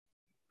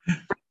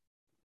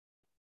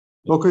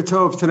Boker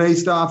Tov.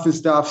 Today's daf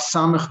is daf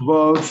Samech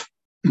Vav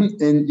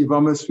in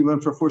Yevamos. We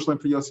learned for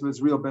Yosef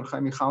Israel ben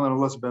Chaim Michal and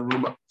Elazar ben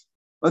Ruma.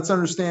 Let's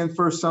understand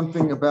first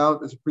something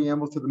about, as a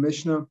preamble to the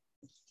Mishnah,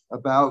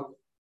 about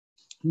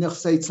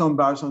Nechsei Tzon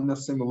Barzel and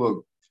Nechsei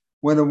Malug.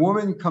 When a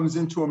woman comes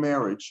into a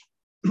marriage,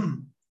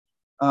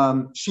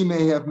 she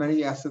may have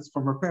many assets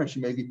from her parents. She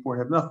may be poor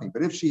and have nothing.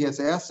 But if she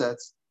has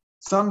assets,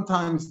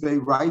 sometimes they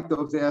write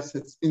those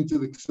assets into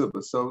the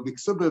ksuba. So the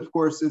ksuba, of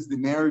course, is the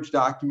marriage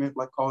document,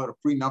 like call it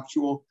a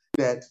prenuptial,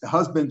 that the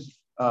husband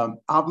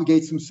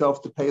obligates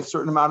himself to pay a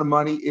certain amount of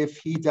money if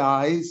he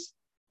dies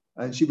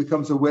and she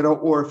becomes a widow,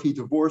 or if he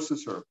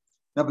divorces her.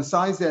 Now,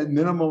 besides that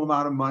minimal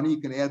amount of money, you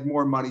can add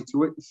more money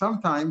to it.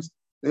 Sometimes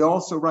they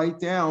also write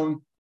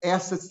down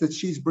assets that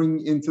she's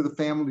bringing into the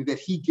family that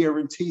he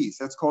guarantees.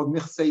 That's called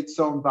nichsei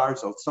tzon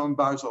barzel. Tzon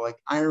barzel, like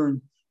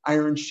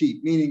iron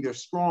sheep, meaning they're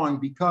strong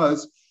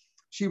because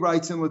she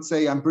writes in, let's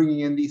say, I'm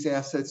bringing in these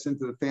assets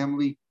into the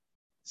family,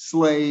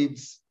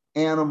 slaves,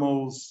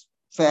 animals,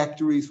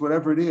 factories,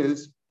 whatever it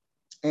is,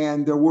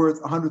 and they're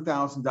worth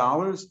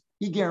 $100,000.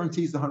 He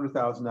guarantees the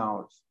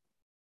 $100,000.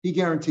 He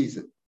guarantees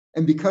it.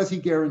 And because he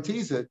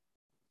guarantees it,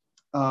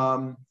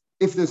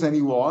 if there's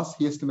any loss,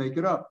 he has to make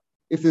it up.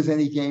 If there's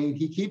any gain,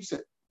 he keeps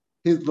it.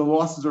 The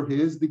losses are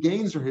his, the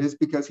gains are his,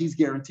 because he's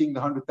guaranteeing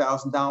the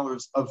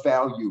 $100,000 of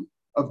value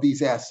of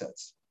these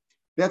assets.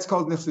 That's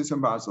called Nechsei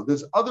Tzon Barzel.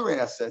 There's other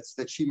assets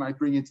that she might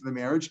bring into the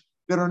marriage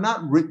that are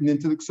not written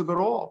into the ksuba at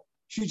all.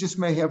 She just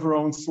may have her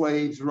own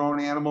slaves, her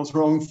own animals,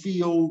 her own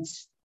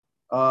fields,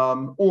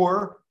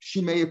 or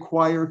she may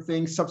acquire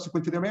things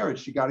subsequent to their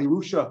marriage. She got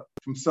Yerusha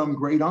from some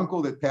great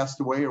uncle that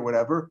passed away or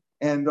whatever,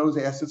 and those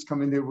assets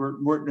come in, they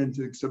weren't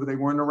into the ksuba, they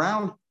weren't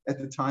around at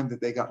the time that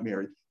they got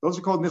married. Those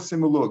are called Nechsei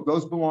Malug.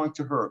 Those belong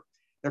to her.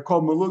 They're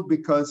called Malug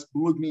because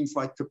Malug means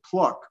like to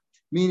pluck,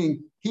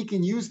 meaning he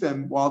can use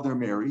them while they're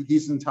married.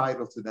 He's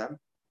entitled to them,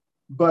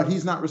 but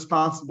he's not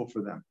responsible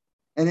for them.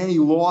 And any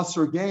loss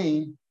or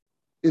gain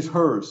is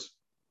hers.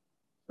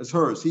 It's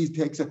hers. He's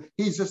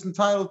just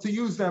entitled to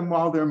use them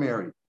while they're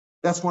married.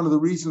 That's one of the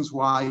reasons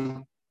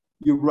why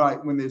you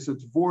write, when there's a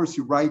divorce,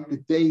 you write the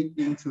date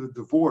into the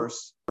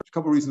divorce. A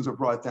couple of reasons are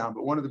brought down,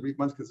 but one of the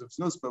ones because of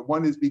snus, but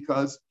one is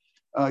because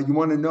you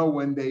want to know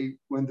when the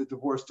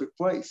divorce took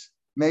place.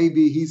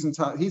 Maybe he's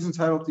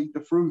entitled to eat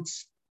the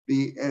fruits,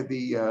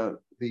 the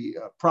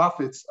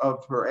profits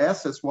of her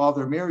assets while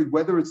they're married,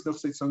 whether it's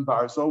Nechsei Tzon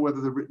Barzel,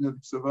 whether they're written in the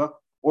ksuba,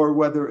 or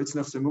whether it's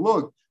Nechsei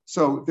Malug.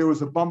 So if there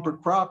was a bumper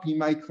crop, he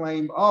might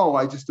claim, oh,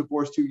 I just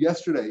divorced you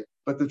yesterday.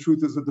 But the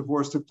truth is the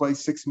divorce took place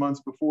 6 months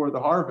before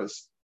the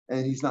harvest,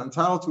 and he's not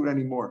entitled to it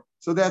anymore.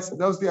 So those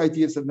are the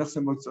ideas of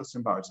Nechsei Malug,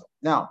 Tzon Barzel.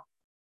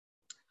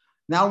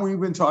 Now we've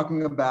been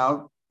talking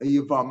about a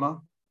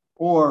Yavama,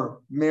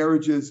 or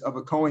marriages of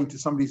a Kohen to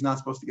somebody he's not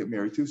supposed to get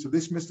married to. So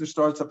this Mishnah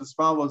starts up as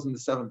follows in the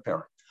 7th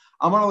parak.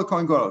 Amar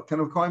l'Kohen Gadol. Can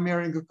a Kohen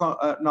marry an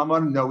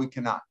Almana? No, we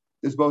cannot.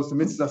 There's both the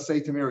mitzvah say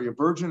to marry a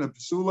virgin, a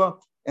Pesula,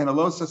 and a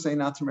losa say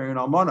not to marry an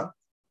Almana.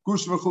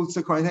 Also,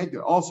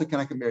 can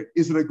I get married?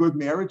 Is it a good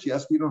marriage?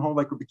 Yes, we don't hold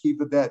like Rabbi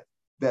Kiva that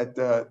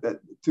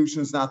Kedushin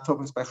is not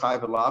tofes by Chai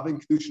v'lav, and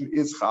Kedushin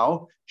is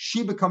Chal.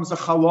 She becomes a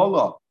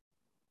Chalala.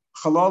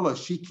 Chalala,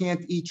 she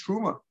can't eat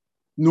Truma,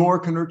 nor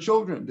can her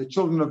children. The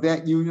children of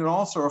that union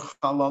also are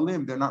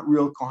Chalalim. They're not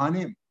real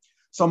Kohanim.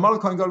 So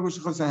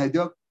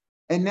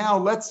and now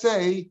let's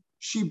say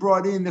she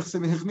brought in that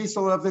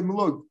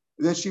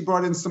she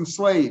brought in some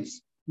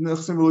slaves.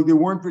 They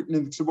weren't written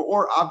in the ksuba,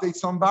 or Avnei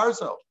Tzon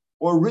Barzel,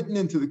 or written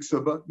into the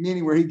ksuba,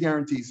 meaning where he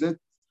guarantees it.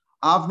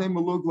 Avnei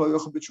Malug lo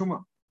yochel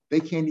b'truma.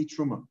 They can't eat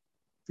truma.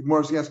 The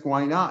Gemara asks,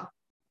 why not?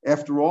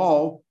 After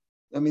all,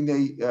 I mean,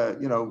 a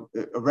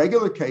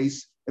regular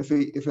case, if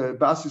a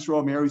Bas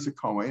Yisrael marries a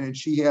Kohen and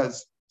she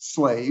has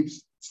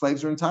slaves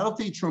are entitled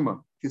to eat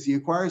truma because he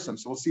acquires them.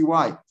 So we'll see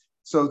why.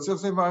 So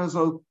they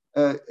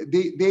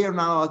are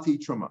not allowed to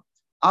eat truma.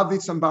 Avnei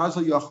Tzon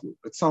Barzel yochlu.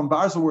 But Tzon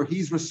Barzel, where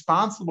he's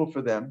responsible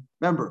for them.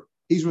 Remember,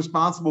 he's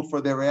responsible for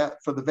the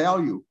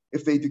value.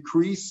 If they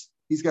decrease,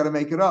 he's got to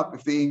make it up.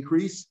 If they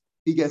increase,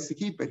 he gets to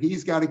keep it.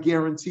 He's got to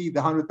guarantee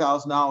the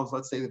 $100,000.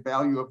 Let's say the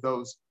value of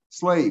those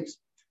slaves.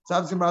 So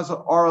Avnei Tzon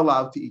Barzel are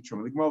allowed to eat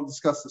truma. The Gemara will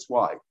discuss this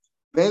why.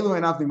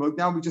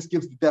 Now we just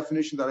give the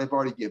definition that I've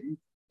already given.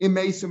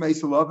 Avnei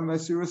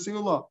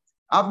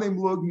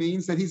Malug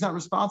means that he's not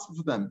responsible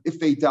for them. If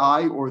they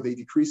die or they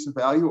decrease in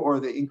value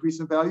or they increase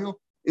in value,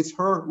 it's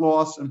her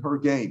loss and her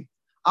gain.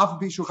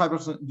 Even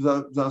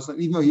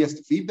though he has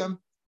to feed them,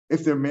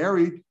 if they're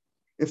married,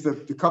 if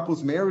the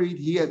couple's married,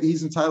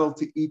 he's entitled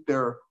to eat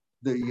the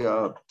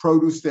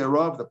produce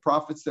thereof, the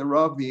profits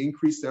thereof, the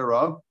increase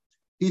thereof.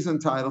 He's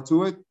entitled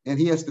to it, and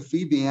he has to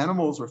feed the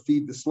animals or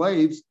feed the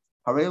slaves.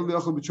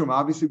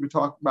 Obviously, we're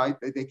talking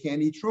about that they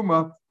can't eat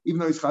truma, even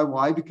though he's chai.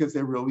 Why? Because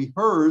they're really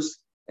hers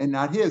and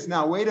not his.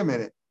 Now, wait a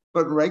minute.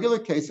 But in regular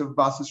case of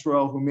Bas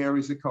Yisrael who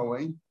marries a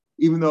Kohen,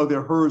 even though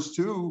they're hers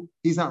too,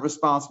 he's not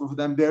responsible for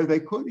them. There,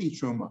 they could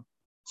eat truma.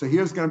 So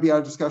here's going to be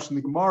our discussion in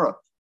the Gemara.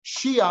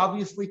 She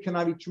obviously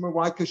cannot eat truma.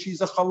 Why? Because she's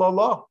a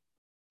chalala.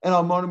 And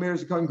Almana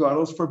marries a Kohen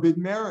Gadol is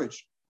forbidden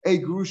marriage. A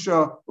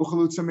grusha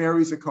uchalutza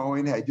marries a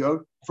Kohen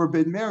Hedya,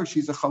 forbidden marriage.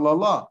 She's a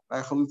halala.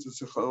 Chalutza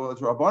is a halala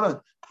rabbanan,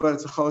 but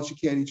it's a halal she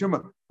can't eat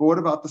truma. But what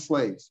about the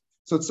slaves?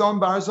 So Tzon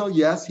Barzel,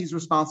 yes, he's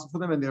responsible for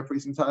them, and therefore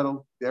he's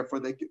entitled. Therefore,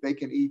 they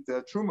can eat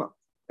truma,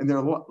 and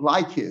they're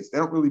like his. They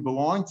don't really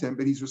belong to him,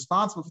 but he's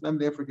responsible for them.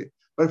 Therefore,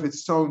 but if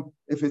it's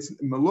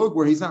malug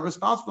where he's not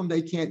responsible for them,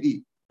 they can't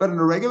eat. But in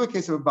a regular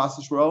case of a Bas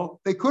Yisrael,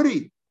 they could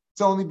eat.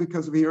 It's only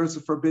because of here it's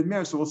a forbidden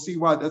marriage. So we'll see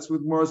why. That's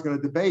what Gemara is going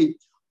to debate.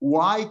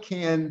 Why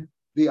can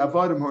the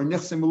Avadim or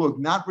Nichse Malug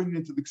not bring it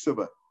into the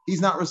Ksuba?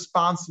 He's not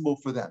responsible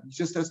for them. He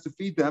just has to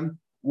feed them.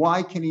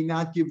 Why can he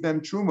not give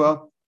them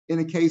Truma in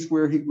a case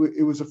where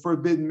it was a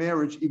forbidden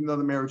marriage, even though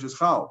the marriage is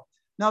Chal?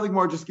 Now the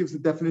Gemara just gives the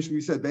definition we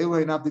said.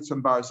 Since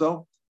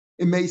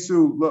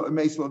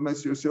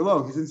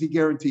he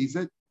guarantees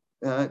it,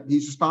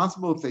 he's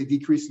responsible if they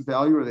decrease in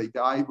value or they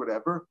die,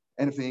 whatever.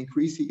 And if they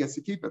increase, he gets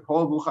to keep it.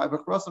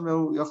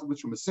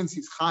 Since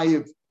he's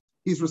chayiv,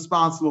 he's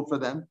responsible for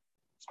them,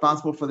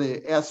 responsible for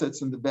the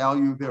assets and the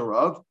value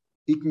thereof.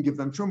 He can give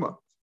them truma.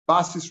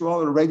 Bas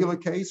Yisrael, in a regular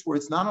case where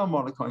it's not a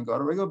monocoin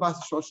god, a regular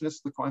Bas Yisrael,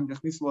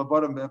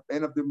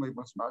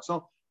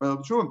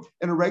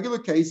 in a regular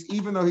case,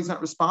 even though he's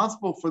not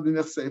responsible for the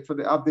nefse, for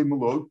the Abdei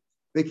Mulog,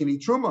 they can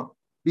eat truma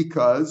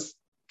because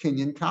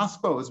Kinyan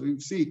Kaspo, as we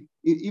see,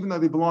 even though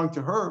they belong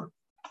to her,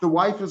 the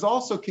wife is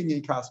also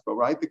Kinyan Kaspo,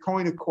 right? The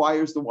Kohen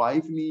acquires the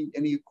wife, and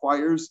he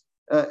acquires,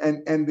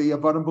 and the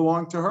Avadim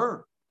belong to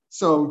her.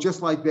 So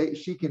just like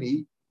she can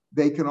eat,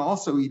 they can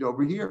also eat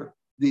over here.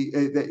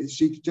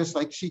 Just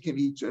like she can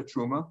eat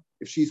truma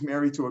if she's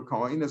married to a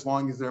Kohen, as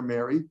long as they're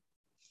married,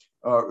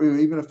 or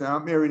even if they're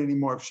not married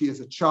anymore. If she has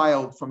a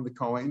child from the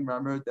Kohen,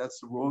 remember that's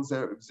the rule.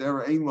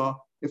 Zera Ein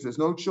Law. If there's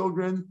no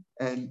children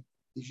and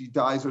if she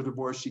dies or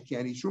divorced, she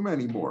can't eat truma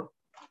anymore.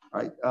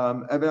 Right?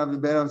 So in a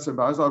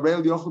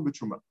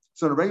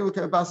regular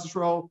case, Bas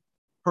Yisrael,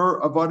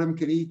 her avadim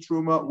can eat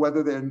truma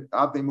whether they're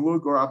Avdei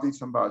Malug or Avdei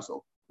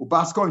Sambarzel. Well,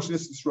 Bas Kohen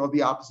Shnis Yisrael,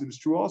 the opposite is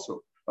true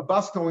also. A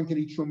Bas Kohen can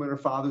eat truma in her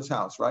father's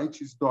house, right?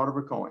 She's the daughter of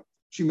a Kohen.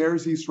 She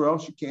marries Yisrael,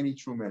 she can't eat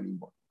truma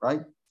anymore,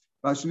 right?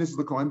 And she had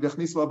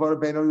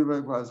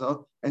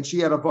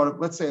a avadim.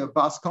 Let's say a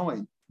Bas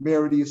Kohen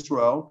married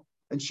Yisrael,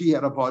 and she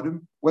had a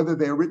avadim, whether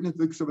they're written into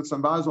the Ksubot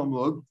Sambarzel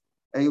Malug.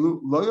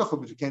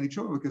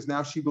 Because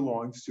now she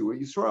belongs to a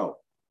Yisrael,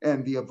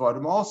 and the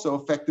Avadim also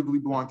effectively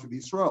belong to the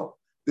Yisrael.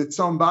 The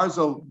Tzom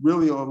Barzel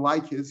really are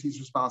like he's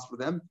responsible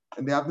for them,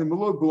 and the Avnei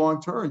Malug belong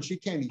to her, and she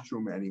can't eat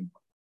truma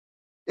anymore.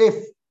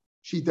 If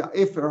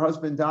her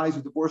husband dies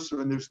or divorces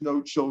her and there's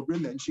no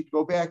children, then she can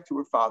go back to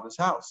her father's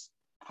house.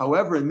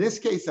 However, in this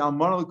case,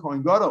 Almana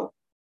Kohen Gadol,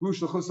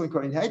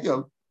 Kohen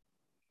Hedyo,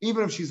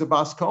 even if she's a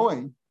Bas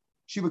Kohen,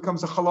 she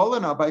becomes a Chalola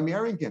now by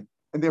marrying him.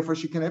 And therefore,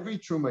 she can never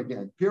eat truma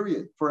again,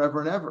 period,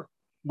 forever and ever,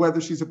 whether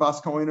she's a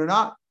Bas Kohen or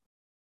not,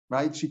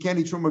 right? She can't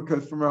eat truma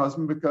from her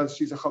husband because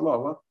she's a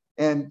halala.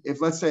 And if,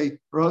 let's say,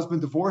 her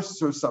husband divorces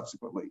her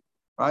subsequently,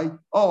 right?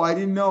 Oh, I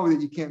didn't know that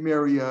you can't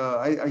marry,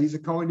 he's a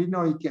Kohen, didn't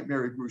know he can't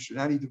marry a Grusha.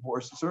 Now he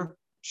divorces her.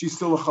 She's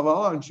still a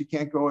halala, and she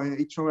can't go and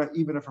eat truma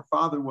even if her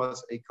father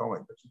was a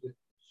Kohen. But she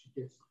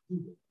gets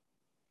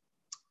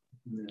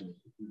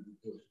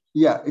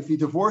yeah, if he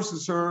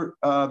divorces her,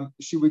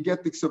 she would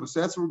get the ksuba.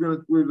 So that's what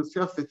we're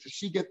discuss that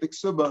she get the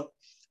ksuba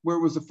where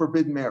it was a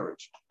forbidden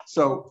marriage.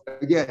 So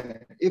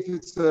again, if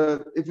it's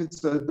a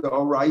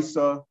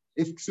d'oraisa,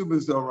 if ksuba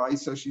is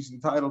d'oraisa, she's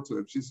entitled to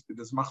it. If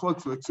there's machlok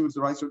to it, ksuba is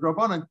d'oraisa or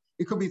d'rabbanan,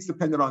 it could be it's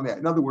dependent on that.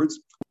 In other words,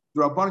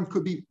 the rabbanan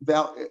could be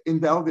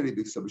invalidating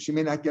the ksuba. She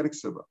may not get a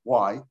ksuba.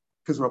 Why?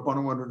 Because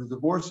Rabbanan wanted to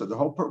divorce her.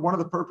 One of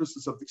the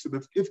purposes of the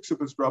ksuba, if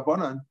ksuba is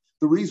Rabbanan,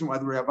 the reason why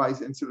the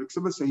rabbis entered the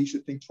ksuba, so he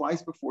should think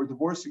twice before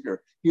divorcing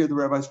her. Here, the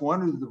rabbis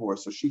wanted to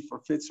divorce, so she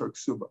forfeits her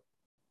ksuba.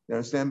 You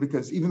understand?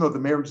 Because even though the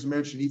marriage is a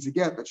marriage, she needs to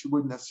get, but she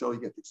wouldn't necessarily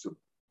get the ksuba.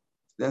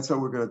 That's how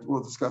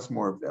we'll discuss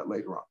more of that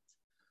later on.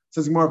 It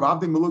says more of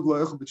Avdei Malug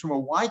lo yochel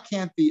b'truma. Why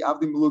can't the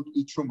Avdei Malug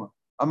eat truma?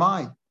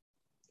 Amai.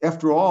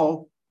 After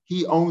all,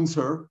 he owns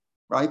her,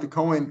 right? The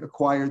Kohen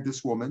acquired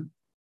this woman,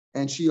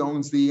 and she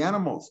owns the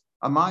animals.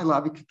 Amai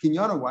lavi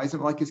kinyana. Why isn't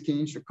it like his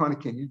kinyan? Shekana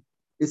kinyan.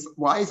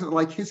 Why isn't it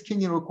like his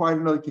kinyan acquired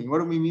another kinyan? What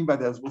do we mean by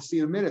that? As we'll see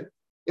in a minute.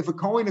 If a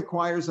Kohen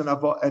acquires an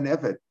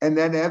eved, and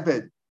then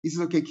eved, he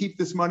says, okay, keep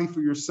this money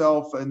for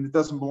yourself, and it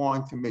doesn't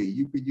belong to me.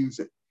 You could use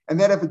it. And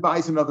then eved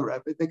buys another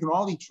eved, they can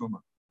all eat truma.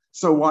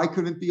 So why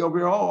couldn't the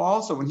over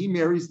also when he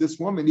marries this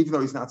woman, even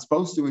though he's not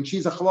supposed to, and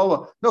she's a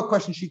halala, no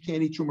question she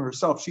can't eat truma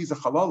herself. She's a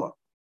halala,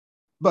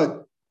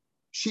 but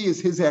she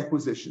is his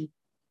acquisition.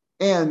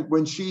 And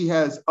when she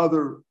has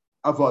other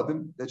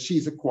avadim that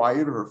she's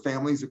acquired or her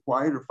family's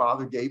acquired, her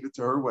father gave it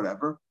to her,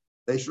 whatever,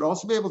 they should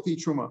also be able to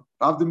eat truma.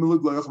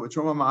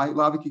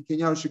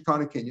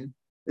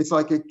 It's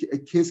like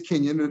his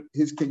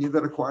kinyan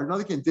that acquired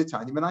another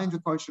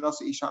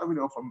kinyan. How do we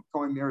know if I'm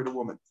going married a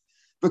woman?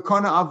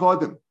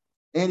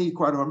 And he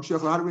acquired a woman.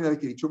 How do we know they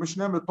can eat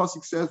truma? The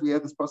pasuk says, we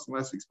had this pasuk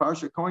last week's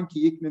parasha. Kohen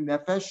ki yikne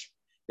nefesh.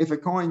 If a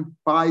Kohen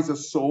buys a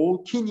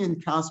soul,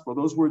 kinyan kaspo,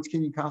 those words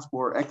kinyan kaspo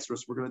are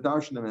extras. We're going to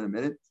darshan them in a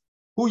minute.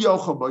 Who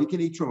yochel bo? You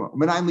can eat truma.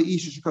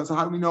 So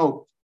how do we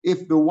know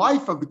if the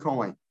wife of the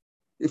Kohen,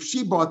 if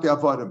she bought the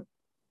Avadim,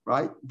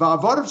 right?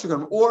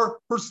 Or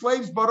her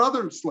slaves bought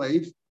other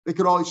slaves, they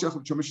could all eat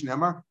Shechel Chumash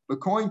Nemar. But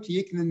Kohen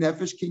Kiyik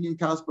Nefesh Kinyan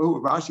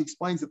Kaspo. Rashi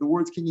explains that the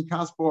words Kinyan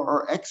Kaspo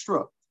are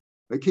extra.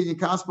 The Kinyan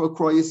Kaspo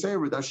Kroy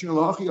Yisera, Dashin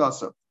Lachi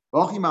Asa.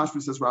 Lachi Mashma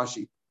says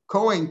Rashi.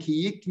 Kohen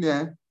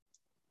Kiyikne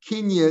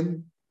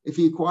Kinyan, if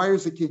he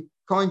acquires a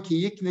Kohen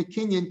Kiyikne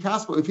Kinyan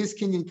Kaspo, if his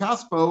Kinyan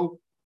Kaspo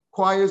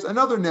acquires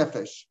another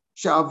Nefesh,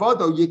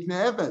 Sha'avado Yikne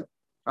Eved.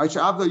 Right?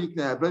 Sha'avado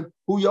Yikne Eved,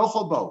 Hu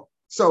Yochalbo.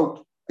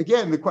 So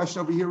again, the question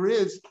over here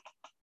is,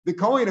 the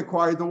Kohen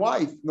acquired the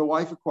wife, and the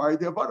wife acquired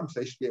the Avadim,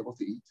 so they should be able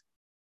to eat.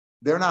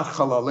 They're not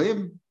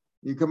halalim.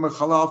 You become a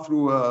halal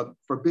through a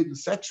forbidden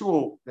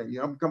sexual thing.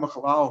 You don't become a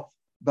halal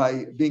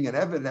by being an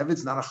Eved. An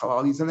Eved's not a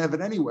halal. He's an Eved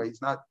anyway.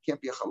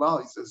 Can't be a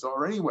halal. He's a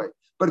Zor anyway.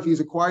 But if he's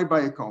acquired by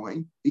a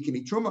Kohen, he can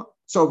eat Truma.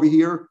 So over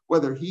here,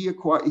 whether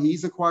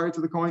he's acquired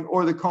to the Kohen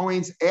or the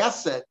Kohen's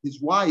asset, his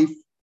wife,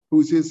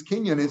 who's his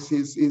kinyan,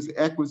 his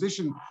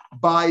acquisition,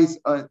 buys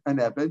an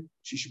Eved,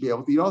 she should be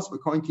able to eat also.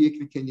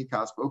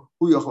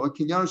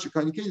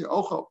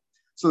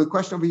 So the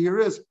question over here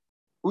is,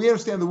 we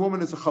understand the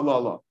woman is a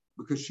halala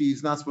because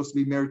she's not supposed to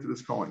be married to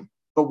this Kohen.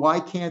 But why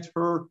can't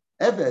her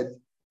Eved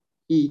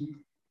eat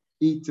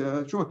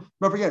Truma?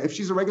 Remember, again, if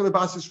she's a regular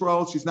Bas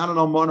Yisrael, she's not an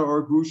Almana or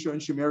a Grusha,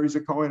 and she marries a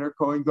Kohen or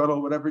Kohen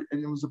Gadol, whatever,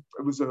 and it was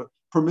a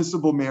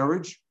permissible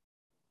marriage.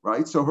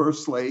 Right, so her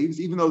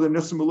slaves, even though they're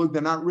Nissim Maluk,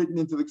 they're not written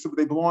into the Ksubah,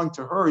 they belong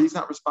to her. He's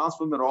not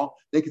responsible for them at all.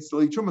 They could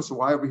still eat Truma. So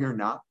why over here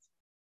not?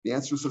 The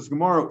answer says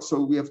Gemara.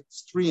 So we have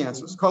three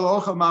answers.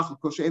 Only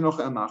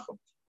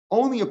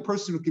a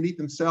person who can eat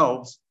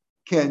themselves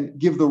can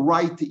give the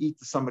right to eat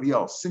to somebody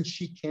else. Since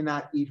she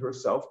cannot eat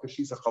herself because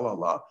she's a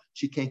halala,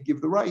 she can't give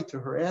the right to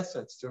her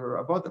assets, to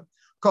her avodim.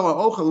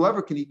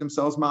 Whoever can eat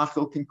themselves,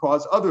 machil, can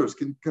cause others,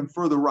 can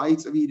confer the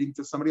rights of eating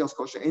to somebody else.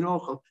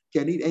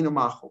 Can't eat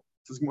machil.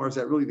 Says Gemara, is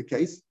that really the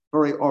case?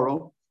 Very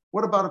oral.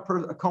 What about a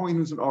Kohen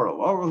who's an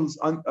oral? A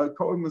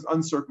Kohen was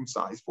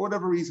uncircumcised. For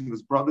whatever reason,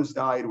 his brothers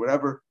died,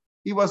 whatever.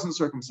 He wasn't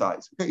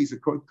circumcised. Okay, he's a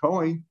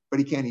Kohen, but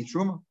he can't eat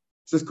Truma.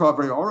 Says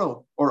very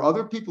oral. Or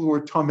other people who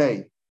are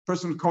Tameh.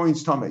 Person with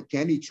Kohen's Tameh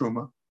can't eat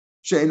Truma.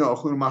 They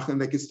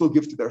can still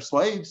give to their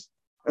slaves.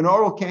 An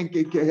oral can't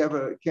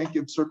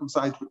give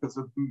circumcised because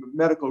of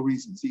medical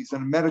reasons. He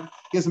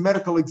has a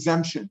medical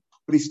exemption,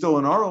 but he's still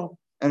an oral.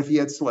 And if he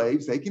had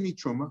slaves, they can eat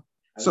Truma.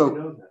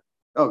 So.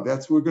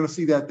 We're going to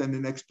see that then the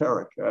next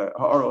parak.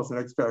 Oral is the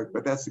next parak,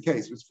 but that's the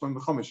case. It's from the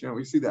Chumash.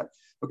 We see that.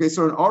 Okay,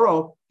 so an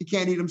oral, he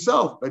can't eat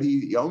himself, but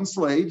he owns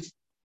slaves.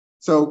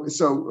 So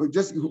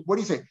just what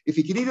do you say? If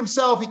he can eat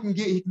himself, he can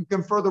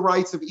confer the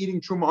rights of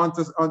eating truma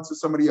onto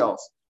somebody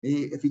else.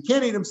 If he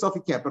can't eat himself, he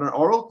can't. But an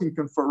oral can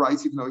confer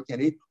rights even though he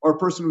can't eat. Or a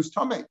person who's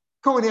tamei.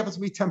 Kohen happens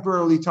to be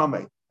temporarily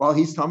tamei. While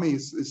he's tamei,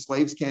 his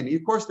slaves can't eat.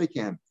 Of course they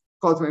can.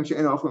 So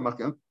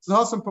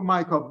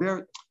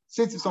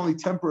since it's only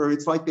temporary,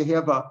 it's like they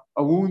have a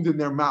wound in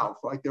their mouth,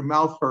 like their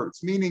mouth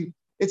hurts, meaning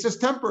it's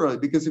just temporary,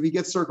 because if he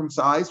gets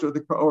circumcised or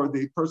the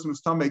person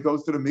who's tamei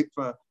goes to the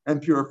mikveh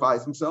and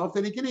purifies himself,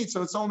 then he can eat.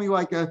 So it's only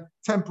like a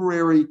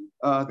temporary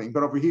thing.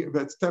 But over here,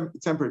 it's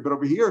temporary. But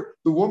over here,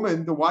 the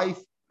woman, the wife,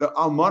 the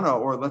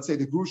almana, or let's say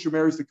the grusha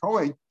marries the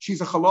kohen,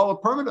 she's a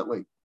halala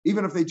permanently.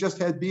 Even if they just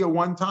had bia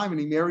one time and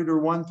he married her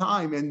one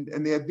time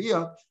and they had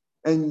bia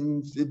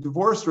and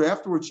divorced her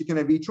afterwards, she can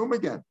have truma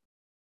again.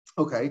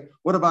 Okay,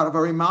 what about a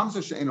very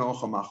mamzer she'eino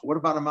ochamach? What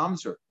about a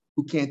mamzer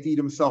who can't eat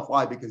himself?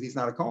 Why? Because he's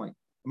not a kohen.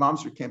 A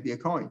mamzer can't be a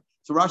kohen.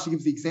 So Rashi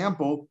gives the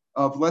example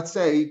of, let's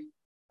say,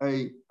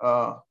 a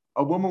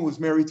woman was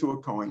married to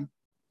a kohen,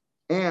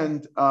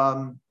 and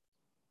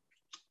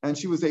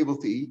she was able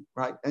to eat,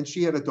 right? And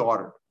she had a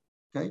daughter.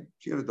 Okay,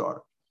 she had a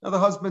daughter. Now the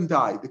husband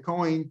died. The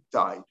kohen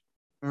died.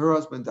 Her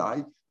husband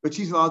died, but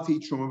she's allowed to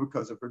eat truma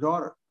because of her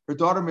daughter. Her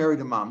daughter married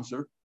a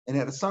mamzer and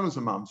had a son who's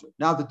a mamzer.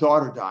 Now the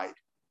daughter died.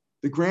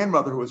 The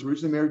grandmother, who was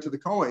originally married to the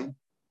kohen,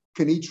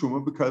 can eat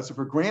truma because of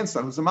her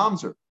grandson who's a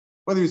mamzer.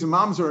 Whether he's a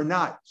mamzer or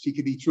not, she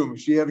could eat truma.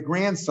 She had a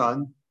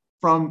grandson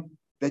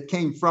that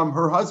came from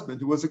her husband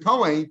who was a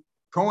kohen.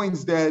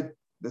 Kohen's dead.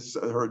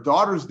 Her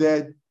daughter's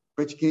dead,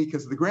 but she can eat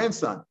because of the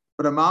grandson.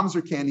 But a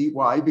mamzer can't eat.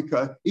 Why?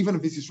 Because even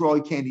if he's Yisrael,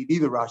 he can't eat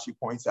either, Rashi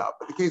points out.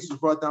 But the case was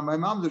brought down by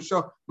mamzer.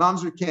 So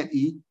mamzer can't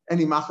eat, and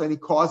he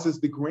causes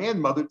the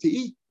grandmother to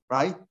eat,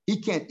 right?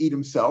 He can't eat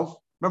himself.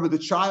 Remember,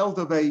 the child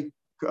of a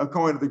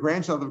kohen, or the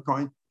grandchild of a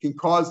kohen, can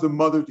cause the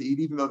mother to eat,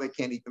 even though they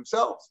can't eat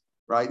themselves,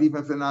 right?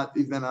 Even if they're not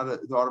a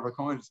daughter of a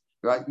kohen,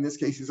 right? In this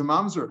case, he's a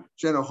mamzer.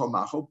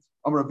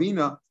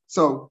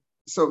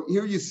 So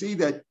here you see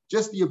that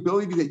just the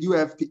ability that you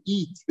have to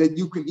eat, that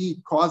you can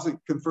eat,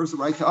 confers the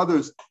right to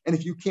others. And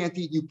if you can't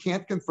eat, you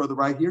can't confer the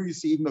right. Here you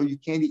see, even though you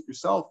can't eat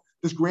yourself,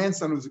 this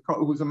grandson who's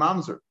a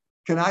mamzer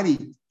cannot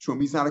eat truma.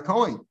 He's not a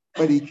kohen,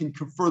 but he can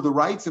confer the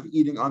rights of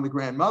eating on the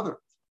grandmother.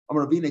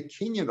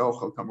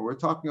 We're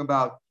talking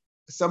about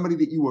somebody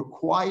that you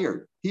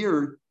acquired.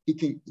 Here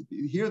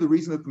the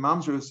reason that the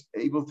mamzer is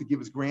able to give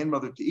his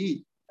grandmother to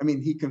eat,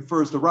 he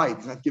confers the right,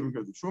 he's not giving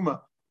her the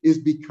truma, is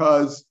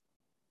because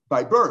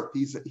by birth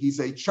he's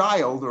a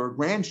child or a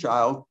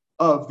grandchild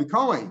of the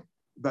Kohen.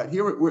 But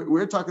here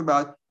we're talking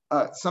about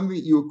something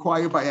that you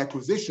acquire by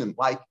acquisition,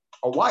 like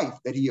a wife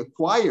that he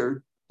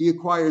acquired. He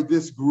acquired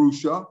this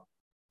grusha.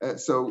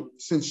 So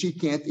since she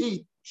can't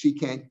eat, she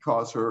can't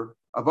cause her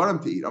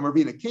avarim to eat.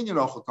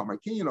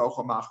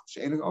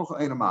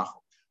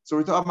 So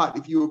we're talking about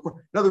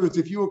in other words,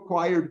 if you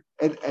acquired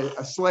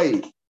a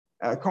slave,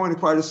 Cohen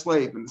acquired a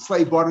slave, and the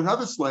slave bought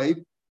another slave,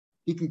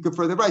 he can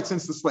confer the right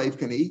since the slave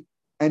can eat,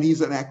 and he's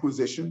an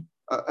acquisition.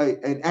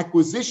 An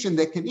acquisition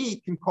that can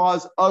eat can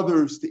cause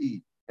others to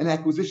eat. An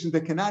acquisition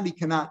that cannot eat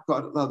cannot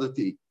cause others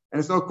to eat. And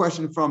it's no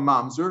question from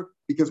mamzer,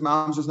 because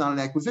mamzer is not an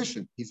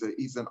acquisition; he's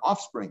an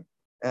offspring,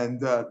 and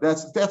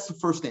that's the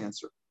first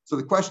answer. So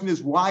the question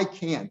is, why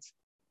can't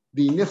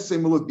the nichse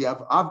malug, the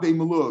avdei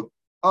malug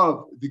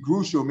of the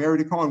grusha who married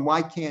a Kohen,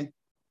 why can't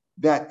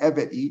that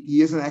evet eat?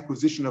 He is an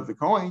acquisition of the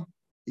Kohen.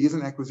 He is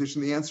an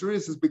acquisition. The answer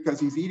is because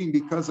he's eating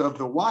because of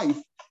the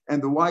wife,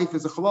 and the wife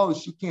is a halal.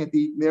 She can't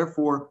eat, and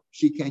therefore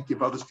she can't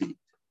give others to eat.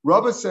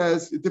 Rabbah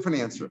says a different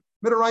answer.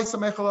 You're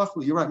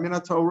right.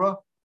 Mina Torah,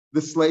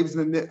 the slaves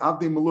and the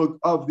avdei malug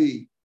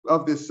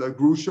of this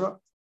grusha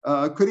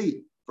could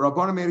eat.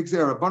 Rabbanan made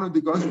exer. Rabbanan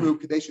de gozru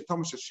kadesha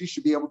tomasha. She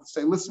should be able to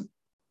say, listen,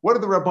 what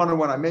did the Rabbanan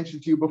want? I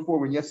mentioned to you before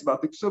when yes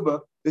about the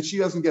ksuba that she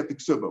doesn't get the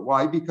ksuba.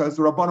 Why? Because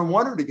the Rabbanan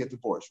want her to get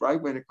divorced, right?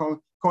 When a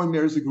Kohen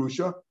marries a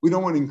grusha, we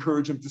don't want to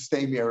encourage him to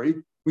stay married,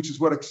 which is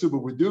what a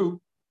ksuba would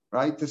do,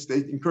 right?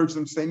 Encourage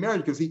them to stay married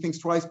because he thinks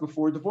twice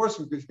before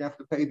divorcing because you have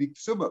to pay the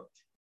ksuba.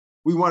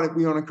 We want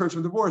to encourage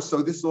him to divorce.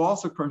 So this will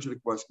also encourage the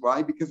question.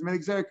 Why? Because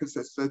Menexerika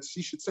says that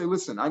she should say,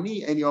 listen, I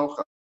need any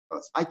ochas.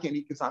 I can't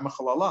eat because I'm a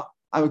halala.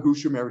 I'm a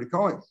grusha married a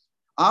Kohen.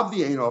 Avdi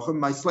einochim,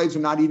 my slaves are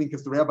not eating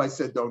because the rabbi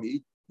said don't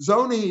eat.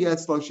 Zoni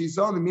etzlo, she's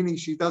zoni, meaning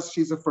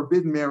she's a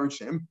forbidden marriage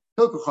to him.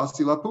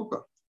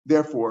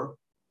 Therefore,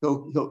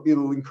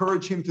 it'll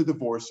encourage him to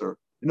divorce her.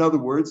 In other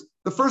words,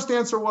 the first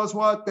answer was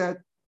what? That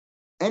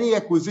any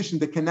acquisition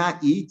that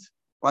cannot eat,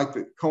 like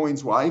the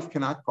Kohen's wife,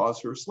 cannot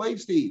cause her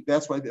slaves to eat.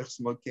 That's why the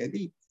Nechse can't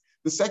eat.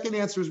 The second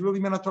answer is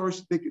really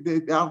Minatorish, the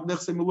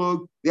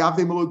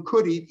Avdei Malug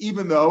could eat,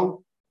 even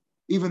though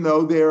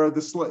they're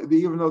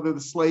the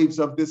slaves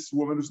of this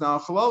woman who's now a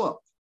halala.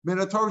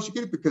 Minatorish should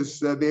get it because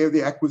they have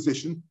the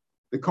acquisition.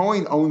 The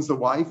Kohen owns the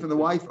wife, and the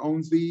wife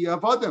owns the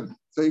vadim.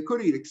 So you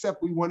could eat,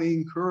 except we want to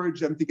encourage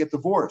them to get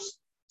divorced.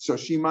 So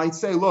she might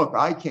say, look,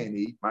 I can't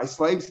eat, my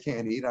slaves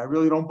can't eat, I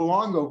really don't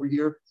belong over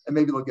here, and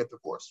maybe they'll get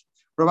divorced.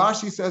 Rav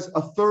Ashi says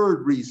a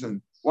third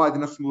reason why the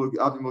Nechse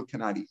Malug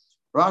cannot eat.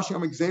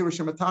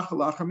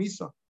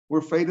 We're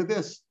afraid of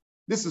this.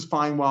 This is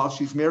fine while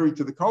she's married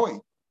to the Kohen,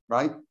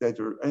 right? That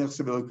her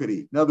Nechse Malug could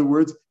eat. In other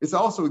words, it's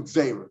also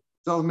Gzeira.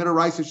 It's all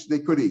Midaraisa they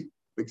could eat.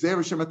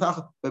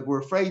 But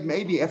we're afraid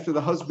maybe after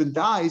the husband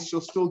dies, she'll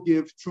still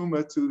give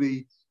truma to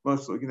the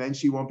Muslim, and then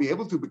she won't be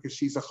able to because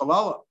she's a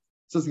halala.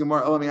 Says the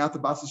Gemara,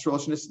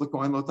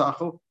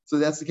 so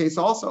that's the case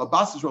also. A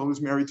Bas Yisrael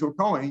who's married to a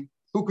Kohen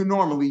who can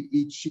normally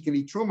eat, she can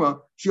eat truma.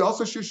 She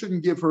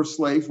shouldn't give her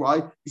slaves.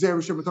 Why?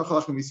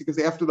 Because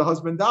after the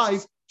husband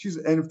dies,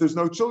 and if there's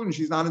no children,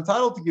 she's not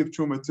entitled to give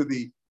truma to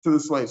the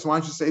slaves. So why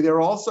don't you say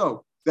there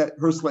also that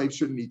her slaves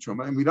shouldn't eat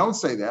truma? And we don't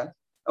say that.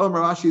 Elam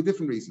Rashi, a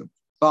different reason.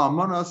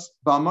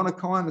 Ba'almana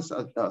Kohen.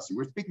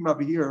 We're speaking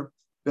about here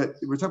that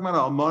we're talking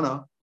about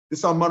Almana.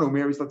 This Almana who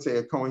marries, let's say,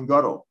 a Kohen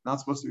Gadol, not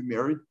supposed to be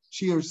married.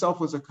 She herself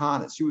was a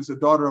Kohanis. She was a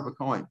daughter of a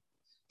Kohen.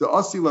 The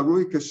Asi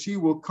Larui, because she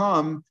will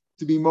come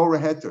to be Mora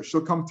Heter.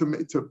 She'll come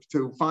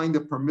to find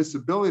a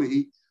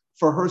permissibility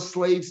for her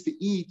slaves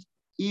to eat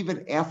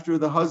even after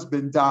the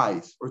husband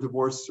dies or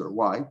divorces her.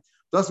 Why?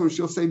 That's what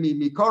she'll say,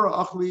 Mikara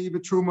Achli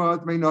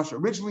Betruma Dmeinasha.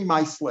 Originally,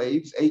 my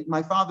slaves ate in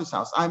my father's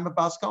house. I'm a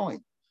Bas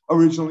Kohen.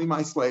 Originally,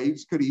 my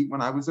slaves could eat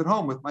when I was at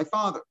home with my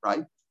father,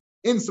 right?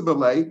 In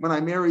Sabale, when I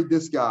married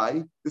this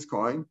guy, this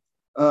Kohen,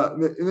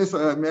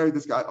 married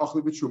this guy,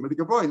 Achli B'Truma the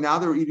Gavoy. Now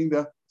they're eating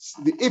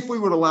if we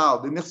would allow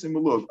the Nechse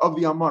Malug of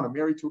the Amana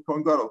married to a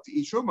Kohen Gadol to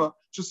eat Truma,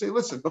 just say,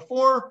 listen,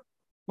 before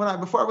I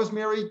was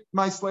married,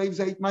 my slaves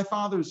ate my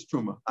father's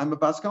Truma. I'm a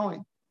Bas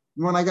Kohen.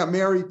 When I got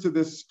married to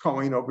this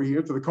Kohen over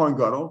here, to the Kohen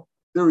Gadol,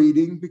 they're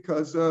eating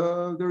because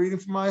they're eating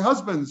from my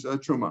husband's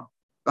Truma.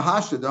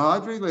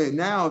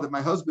 Now that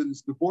my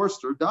husband's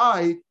divorced or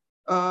died,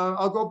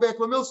 I'll go back.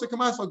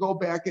 I'll go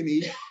back and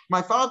eat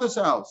my father's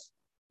house.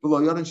 She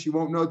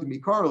won't know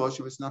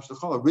she was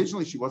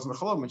originally she wasn't a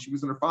challah. When she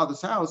was in her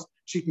father's house,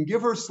 she can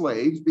give her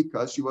slaves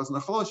because she wasn't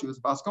a challah. She was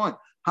a Bas Kohen.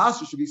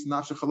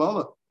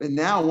 But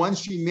now, once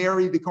she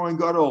married the Kohen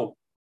Gadol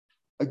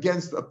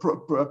against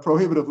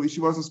prohibitively, she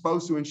wasn't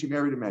supposed to, and she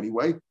married him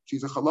anyway.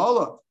 She's a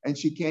halala, and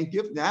she can't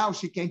give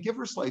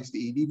her slaves to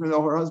eat, even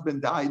though her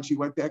husband died and she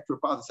went back to her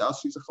father's house.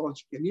 She's a halala,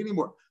 she can't eat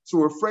anymore. So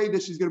we're afraid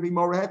that she's going to be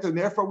more heta, and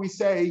therefore we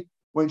say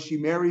when she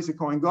marries a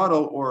Kohen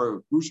Gadol or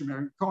a Grusha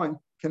marrying a Kohen,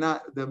 the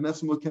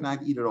Nechse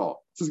cannot eat at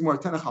all. It says more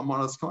Tenach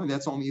Amanas Kohen.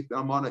 That's only if the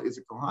Amana is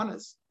a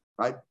Kohanis,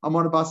 right?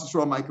 Amana Bas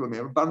Yisrael, Michael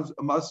Amir. Bas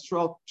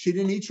Yisrael, she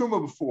didn't eat Truma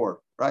before,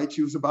 right?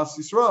 She was a Bas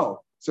Yisrael.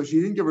 So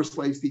she didn't give her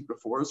slaves to eat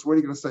before. So what are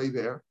you going to say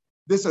there?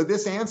 This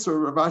answer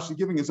Rav Ashi is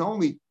giving is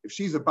only if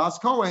she's a Bas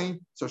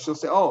Kohen. So she'll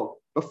say, oh,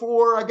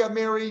 Before I got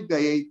married,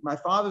 they ate my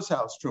father's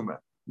house, truma.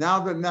 Now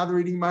they're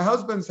eating my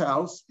husband's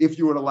house, if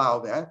you would allow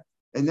that.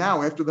 And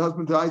now, after the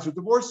husband dies or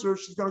divorces her,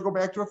 she's going to go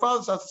back to her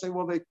father's house and say,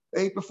 "Well, they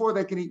ate before;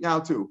 they can eat now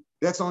too."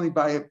 That's only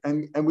by it,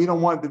 and we don't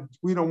want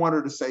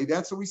her to say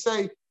that. So we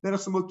say that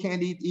if someone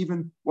can't eat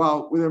even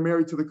while they're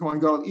married to the Kohen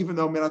Gadol, even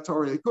though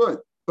Minatori they could.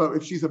 But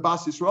if she's a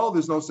Bas Yisrael,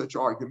 there's no such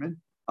argument.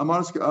 The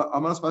Rabbanan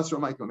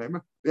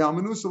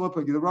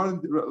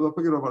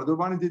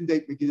didn't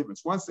make a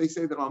difference. Once they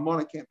say that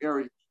Almana can't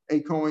marry a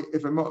Kohen,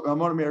 if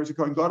Almana marries a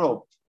Kohen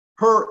Gadol,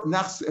 her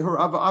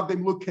Avdei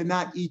Muluk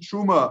cannot eat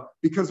Truma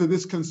because of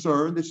this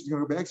concern that she's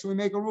going to go back. So we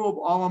make a rule of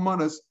all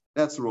Almanas.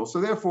 That's the rule.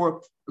 So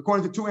therefore,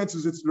 according to two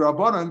answers, it's the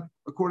Rabbanan.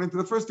 According to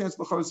the first answer,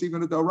 the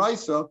even a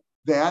Daraisa,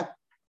 that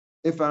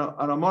if an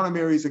Almana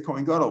marries a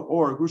Kohen Gadol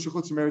or a Grusha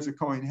Chutz marries a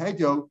Kohen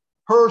Hedyo,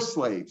 her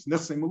slaves,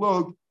 Nechse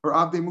Mulug, her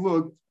Avdei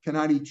Mulug,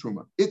 cannot eat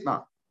Truma.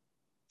 Itmar.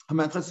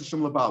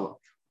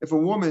 If a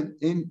woman,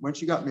 when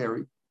she got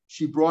married,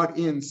 she brought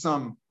in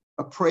some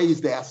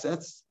appraised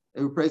assets,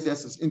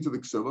 into the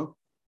ksuba.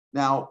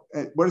 Now,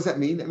 what does that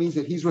mean? That means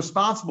that he's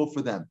responsible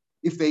for them.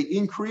 If they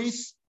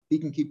increase, he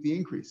can keep the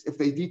increase. If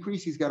they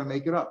decrease, he's got to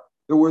make it up.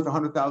 They're worth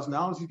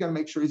 $100,000. He's got to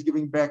make sure he's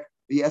giving back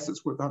the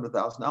assets worth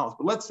 $100,000.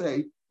 But let's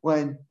say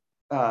when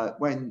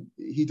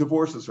he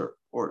divorces her,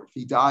 or if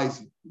he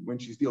dies when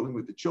she's dealing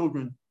with his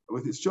children,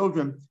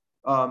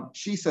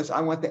 she says,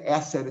 "I want the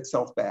asset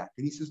itself back,"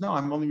 and he says, "No,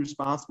 I'm only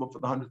responsible for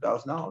the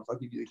 $100,000. I'll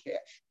give you the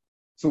cash."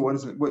 So what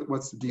is it?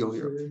 What's the deal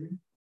here?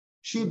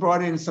 She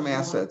brought in some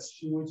assets.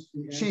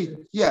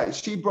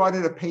 She brought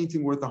in a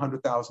painting worth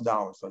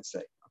 $100,000, let's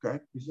say. Okay,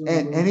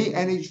 and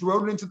he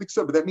wrote it into the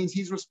ksuba. That means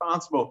he's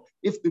responsible.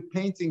 If the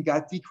painting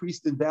got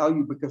decreased in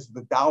value because of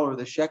the dollar,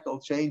 the shekel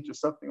change, or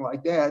something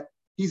like that,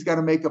 he's got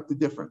to make up the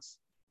difference.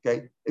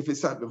 Okay, if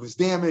it was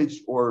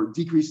damaged or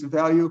decreased in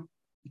value,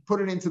 he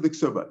put it into the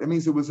ksuba. That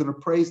means it was an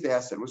appraised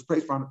asset. It was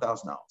appraised for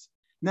 $100,000.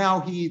 Now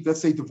he, let's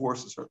say,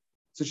 divorces her.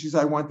 So she says,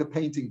 "I want the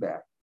painting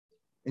back,"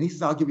 and he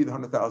says, "I'll give you the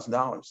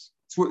 $100,000."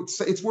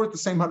 It's worth the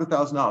same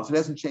 $100,000. It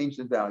hasn't changed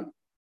in value.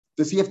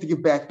 Does he have to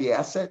give back the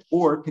asset,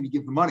 or can he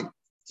give the money?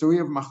 So we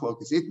have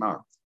machlokas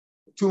itmar.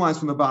 2 lines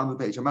from the bottom of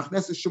the page.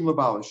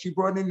 She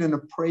brought in an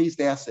appraised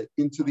asset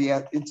into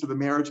the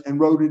marriage and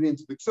wrote it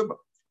into the ksuba.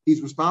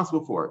 He's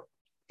responsible for it.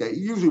 Okay.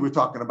 Usually we're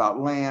talking about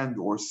land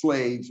or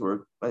slaves,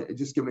 or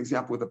just give an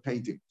example with a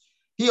painting.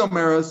 He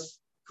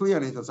omeras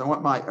klianitos. I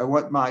want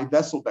my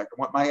vessel back. I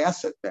want my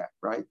asset back.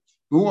 Right.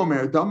 No, I'm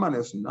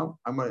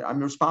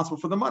responsible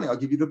for the money. I'll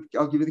give you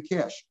the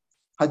cash.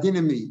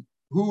 Hadinami,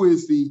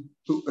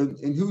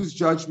 in whose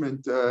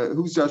judgment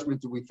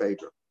do we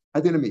favor?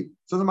 Hadinami.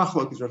 So the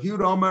machlok is Rav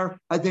Yehuda Omer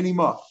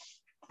Hadinima.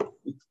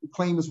 The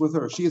claim is with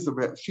her. She has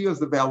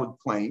the valid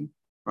claim,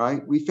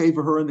 right? We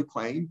favor her in the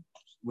claim.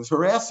 It was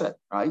her asset,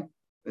 right?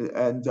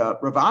 And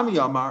Rav Ami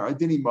Amar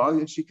Hadinima,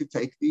 and she could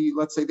take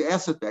let's say the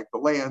asset back, the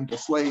land, the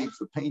slaves,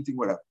 the painting,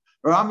 whatever.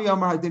 Rav Ami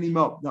Amar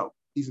Hadinima. No,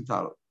 he's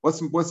entitled. What's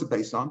it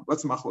based on?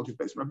 What's the machlokes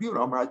based on? Rabbi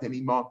Yehuda Amar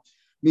Hadinima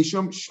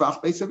Mishum Shvach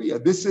Beis Avia.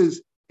 This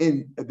is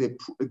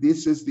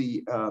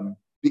the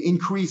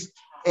increased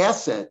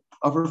asset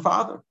of her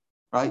father,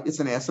 right? It's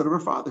an asset of her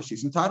father.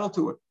 She's entitled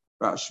to it.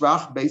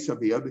 Shvach Beis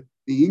Avia,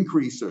 the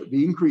increase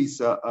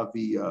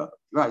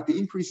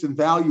in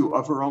value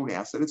of her own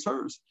asset. It's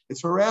hers.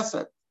 It's her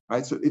asset,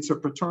 right? So it's her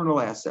paternal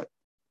asset.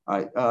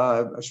 Right?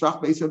 Shvach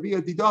Beis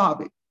Avia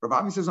Didahabi. Rav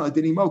Ami says on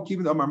Adinimo,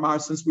 even though Marmar,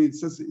 since it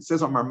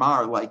says on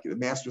Marmar, like the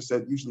master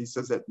said, usually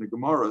says that in the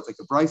Gemara, it's like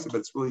a brisa,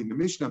 but it's really in the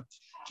Mishnah.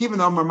 Even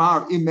though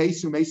Marmar in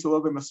Mesu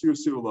Mesulo Masir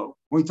Sirulo,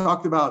 when we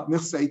talked about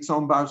Nichsei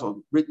Tzom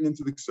Barzol written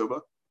into the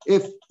Ksuba,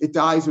 if it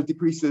dies or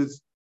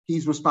decreases,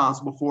 he's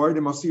responsible for it.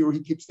 And Masir, he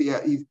keeps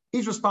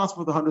he's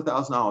responsible for the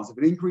 $100,000. If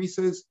it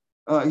increases,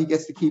 he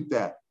gets to keep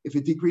that. If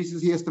it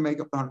decreases, he has to make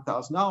up the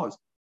 $100,000.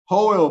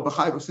 Hoel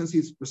b'chayv, since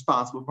he's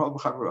responsible,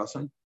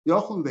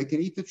 Yochlu, they can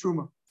eat the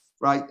truma.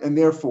 Right, and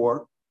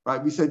therefore,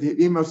 right, we said they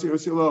can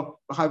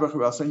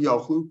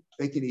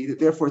eat it.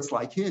 Therefore, it's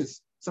like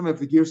his. Some of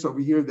the gears over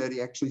here that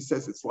he actually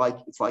says it's like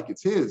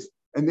his,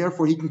 and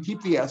therefore he can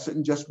keep the asset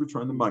and just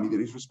return the money that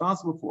he's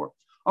responsible for.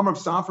 Amar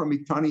Safra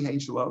Miktani Hein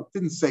Shelo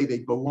didn't say they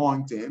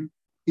belong to him.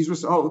 He's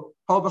just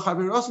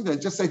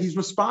said he's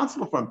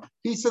responsible for them.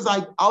 He says,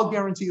 I'll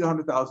guarantee the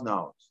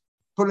 $100,000.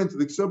 Put it into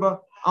the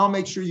ksuba. I'll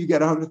make sure you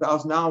get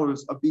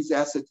 $100,000 of these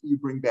assets that you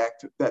bring back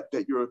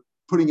that you're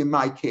putting in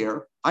my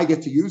care. I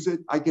get to use it.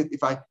 If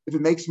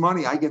it makes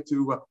money, I get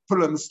to put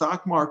it on the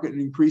stock market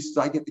and increases.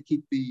 I get to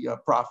keep the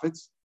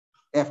profits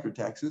after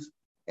taxes.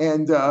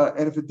 And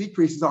if it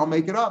decreases, I'll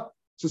make it up.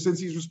 So since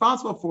he's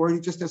responsible for it, he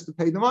just has to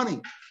pay the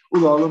money.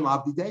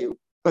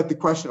 But the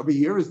question over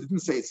here is, it didn't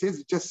say it's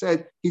his. It just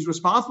said he's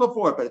responsible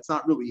for it, but it's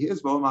not really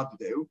his.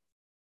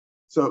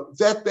 So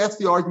that's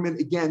the argument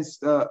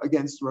against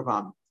Rav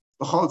Ami.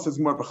 It says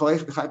more.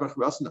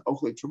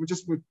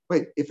 Just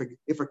wait.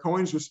 If a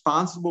Kohen is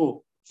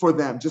responsible for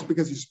them, just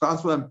because he's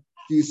responsible for them,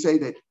 do you say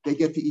that they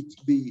get to eat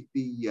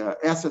the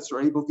assets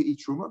are able to eat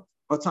truma?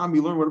 But Tom,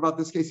 you learn what about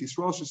this case?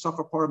 Yisrael should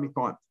suffer part of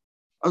Kohen.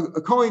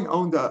 A Kohen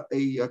owned a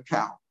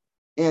cow,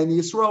 and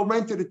Yisrael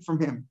rented it from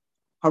him.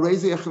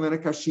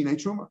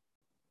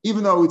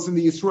 Even though it's in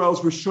the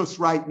Yisrael's reshus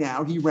right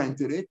now, he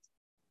rented it.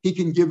 He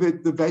can give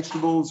it the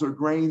vegetables or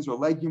grains or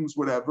legumes,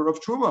 whatever,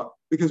 of truma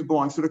because it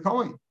belongs to the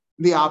Kohen.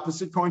 The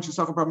opposite, Kohen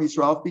shesachar par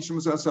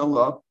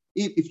Yisrael.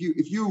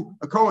 If you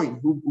a Kohen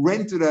who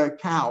rented a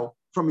cow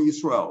from a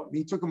Yisrael and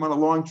he took him on a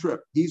long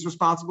trip, he's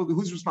responsible.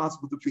 Who's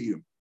responsible to feed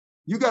him?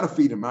 You got to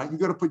feed him, right? You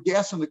got to put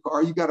gas in the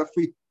car. You got to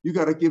feed. You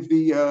got to give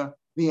the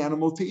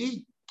animal to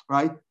eat,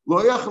 right? He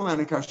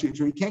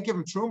can't give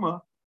him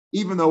truma,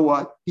 even though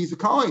what? He's a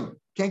Kohen.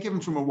 Can't give him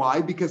truma.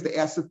 Why? Because the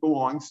asset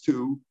belongs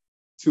to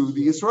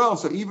the Israel.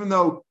 So even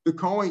though the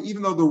Kohen,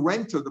 even though the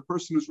renter, the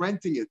person who's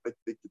renting it, the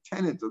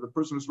tenant or the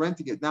person who's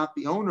renting it, not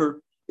the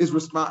owner, is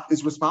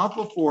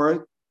responsible for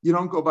it, you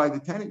don't go by the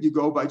tenant. You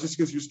go by just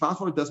because you're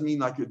responsible. It doesn't mean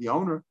like you're the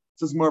owner. It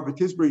says more of a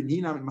tisbri.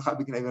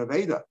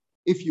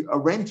 If a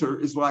renter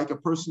is like a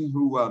person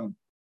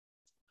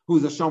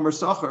who's a shomer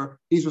sacher,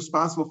 he's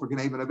responsible for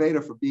Gnei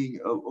Aveda, for being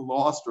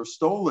lost or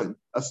stolen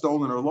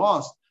or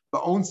lost.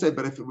 But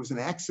if it was an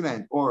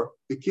accident, or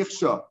the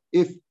kichsha,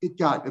 if it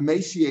got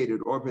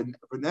emaciated, or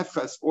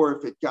benefches, or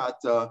if it got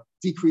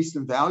decreased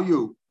in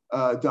value,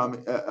 if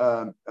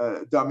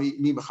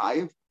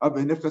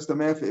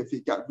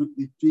it got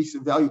decreased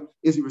in value,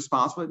 is he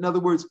responsible? In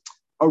other words,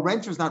 a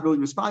renter is not really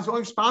responsible. He's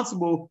only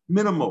responsible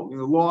minimal,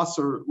 loss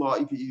or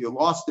if you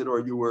lost it, or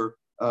you were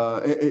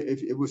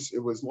if it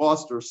was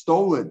lost or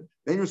stolen,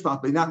 then you're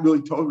responsible. But you're not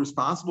really totally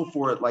responsible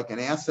for it, like an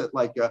asset,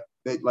 like a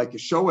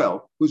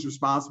shoel, who's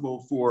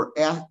responsible for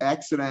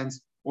accidents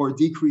or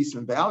decrease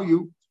in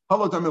value.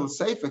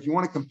 If you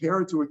want to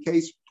compare it to a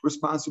case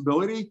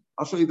responsibility,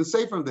 I'll show you the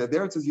sefer there.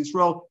 There it says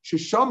Yisrael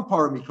shesham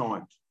par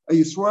mikohen, a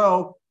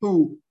Yisrael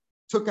who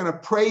took an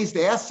appraised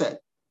asset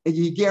and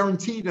he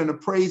guaranteed an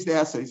appraised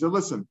asset. He said,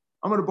 "Listen,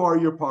 I'm going to borrow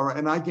your para,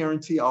 and I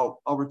guarantee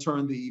I'll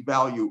return the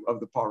value of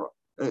the para.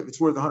 If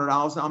it's worth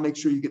 $100, I'll make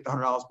sure you get the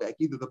 $100 back.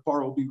 Either the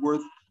para will be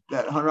worth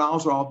that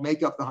 $100, or I'll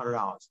make up the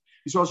 $100."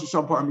 Yisrael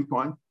shesham par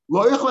mikohen.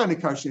 Lo yechle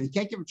nekashin. He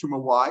can't give it to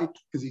him. Why?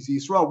 Because he's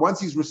Yisrael.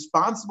 Once he's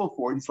responsible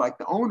for it, he's like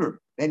the owner.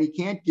 Then he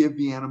can't give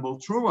the animal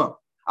truma.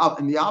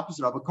 And the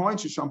opposite of a coin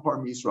shesham par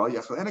Yisrael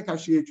yechle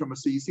nekashin truma.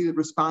 So you see that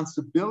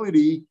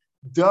responsibility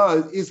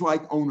is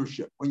like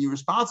ownership. When you're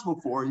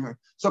responsible for it,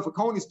 so if a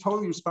Kohen is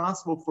totally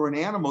responsible for an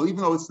animal,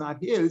 even though it's not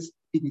his,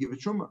 he can give a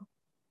truma.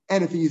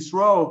 And if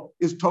Yisrael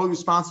is totally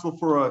responsible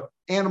for an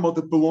animal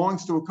that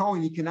belongs to a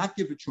Kohen, he cannot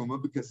give a truma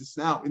because it's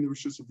now in the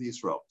rishus of the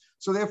Yisrael.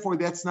 So therefore,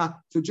 that's not,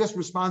 so just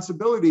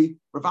responsibility.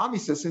 Rav Ami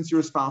says, since you're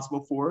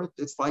responsible for it,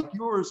 it's like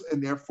yours,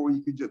 and therefore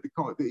you can just,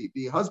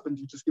 the husband,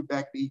 you just give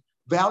back the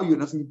value,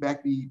 doesn't give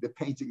back the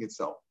painting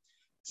itself.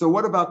 So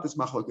what about this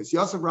machlokas?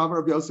 Yosef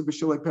Rav Yosef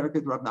b'shilei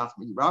pereket Rav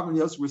Nachman. Rav and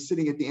Yosef were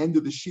sitting at the end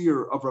of the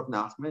shir of Rav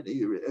Nachman, at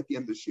the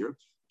end of the shir.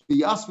 The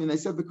Yasmin, they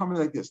said the comment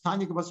like this: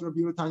 Tanya Kavasar Rav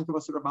Yehuda, Tanya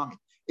Kavasar Rav Ami.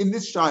 In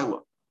this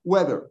shaila,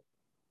 whether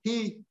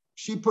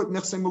she put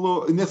nechsei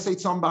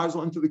tzam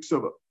barzel into the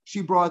ksuba,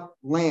 she brought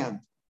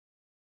land,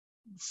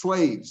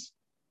 slaves,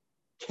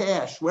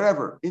 cash,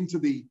 whatever, into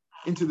the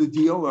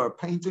deal, or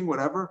painting,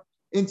 whatever,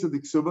 into the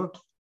ksuba.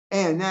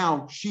 And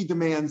now she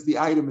demands the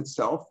item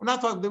itself. We're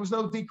not talking, there was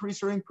no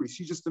decrease or increase.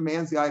 She just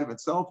demands the item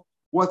itself.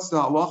 What's the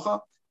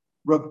halacha?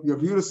 Rav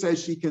Yehuda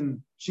says she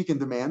can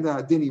demand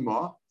a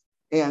dinimah.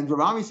 And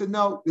Rav Ami said,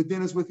 no, the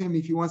din is with him.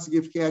 If he wants to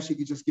give cash, he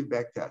can just give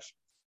back cash.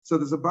 So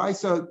there's a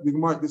brisa,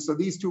 so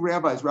these two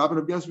rabbis, Rav and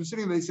Rav Yosef, were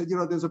sitting there, they said,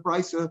 there's a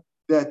brisa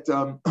that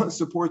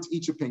supports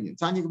each opinion.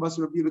 Tanya Kavasar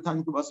Rav Yehuda,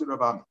 Tanya Kavasar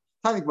Rav Ami.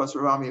 Tanya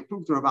Kavasar Rav Ami,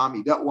 approved to Rav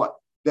Ami, that what?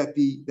 That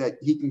he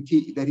can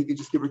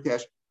just give her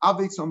cash.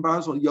 Let's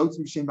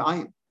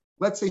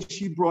say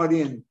she brought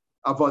in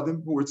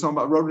avadim who were talking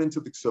about, wrote it into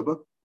the ksuba,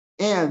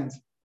 and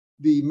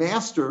the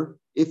master,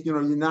 if you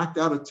knocked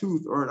out a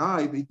tooth or an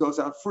eye, he goes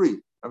out free.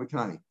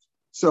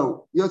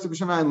 So Yosef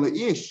B'Shamayim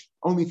leish,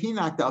 only if he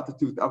knocked out the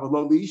tooth,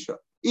 avalo leisha.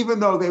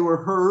 Even though they were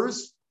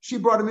hers, she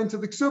brought him into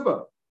the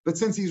ksuba. But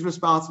since he's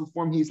responsible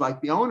for him, he's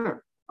like the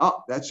owner.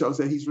 Oh, that shows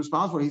that he's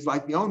responsible. He's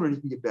like the owner, and he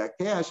can give back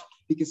cash.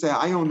 He can say,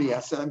 I own the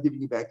asset, I'm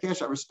giving you back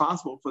cash. I'm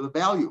responsible for the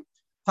value.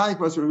 Tanya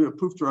was a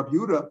proof to Rav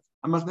Yehuda.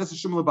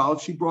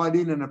 She brought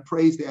in an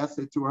appraised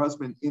asset to her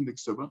husband in the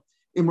ksuba.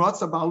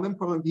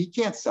 He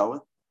can't sell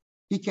it.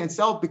 He can't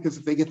sell it because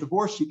if they get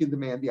divorced, she can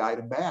demand the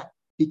item back.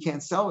 He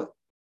can't sell it.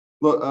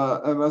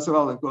 Let's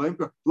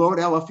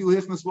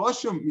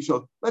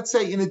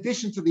say, in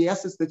addition to the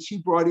assets that she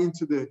brought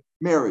into the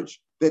marriage,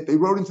 that they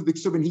wrote into the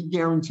ksuba and he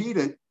guaranteed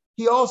it,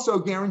 he also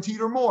guaranteed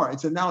her more and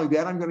said, not only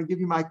that, I'm going to give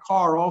you my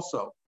car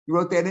also. He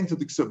wrote that into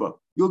the ksuba.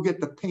 You'll get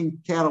the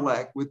pink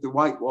Cadillac with the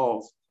white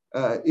walls.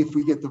 If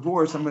we get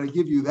divorced, I'm going to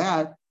give you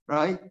that,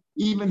 right?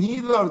 Even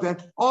he wrote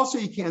that. Also,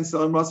 you can't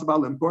sell in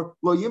Rasabal Limkor,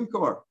 Lo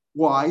Yimkor.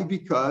 Why?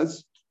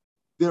 Because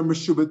they're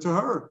meshubah to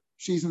her.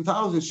 She's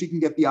entitled to, she can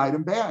get the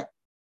item back.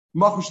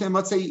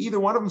 Let's say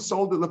either one of them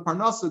sold it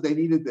leparnasa.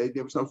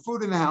 There was no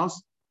food in the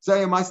house.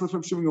 There's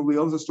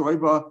a story,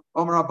 but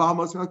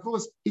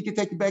he could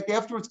take it back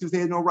afterwards because they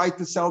had no right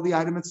to sell the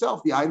item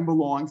itself. The item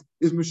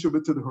is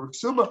meshubah to the her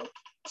ksuba.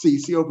 So you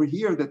see over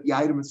here that the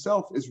item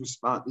itself is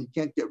responsible. You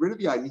can't get rid of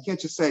the item. You can't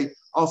just say,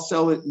 I'll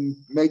sell it and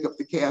make up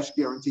the cash,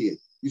 guarantee it.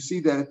 You see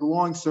that it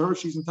belongs to her.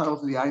 She's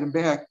entitled to the item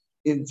back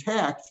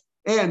intact.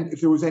 And if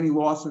there was any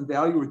loss in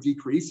value or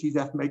decrease, he'd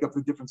have to make up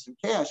the difference in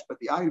cash, but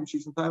the item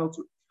she's entitled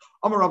to.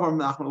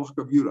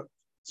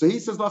 So he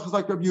says,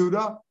 like Rav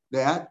Yehuda,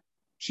 that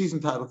she's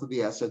entitled to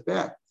the asset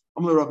back.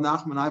 We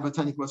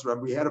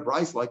had a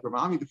price like Rav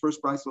Ami. The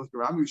first price was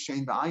Rav Ami, was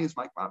Shane Ba'ayis,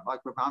 like Rav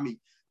Ami,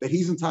 that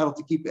he's entitled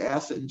to keep the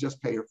asset and just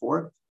pay her for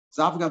it.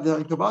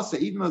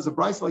 Even as a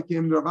price like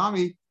him, Rav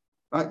Ami,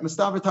 right?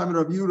 Mustafa time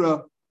Rav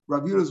Yehuda,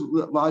 Rav Yehuda's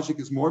logic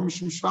is more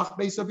mishum shvach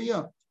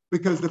beisavia,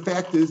 because the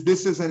fact is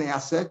this is an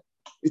asset.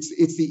 This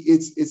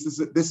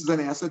is an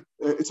asset.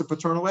 It's a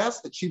paternal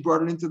asset. She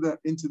brought it into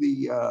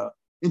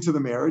the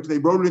marriage. They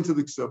wrote it into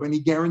the ksuba, and he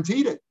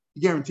guaranteed it.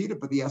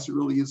 But the asset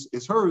really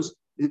is hers.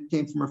 It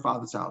came from her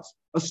father's house.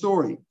 A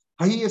story.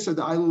 A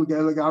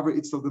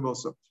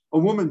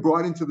woman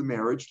brought into the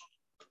marriage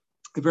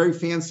a very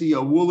fancy,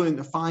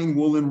 a fine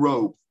woolen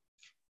robe.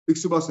 They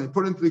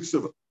put it into the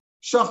ksuba.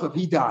 Shachav,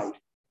 he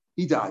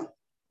died.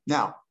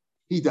 Now,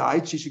 he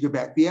died. She should get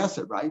back the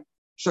asset, right?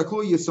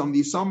 Shakul Yisam,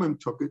 the Yisomim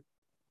took it.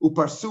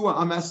 Uparsua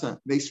amesa.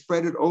 They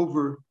spread it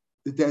over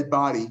the dead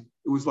body.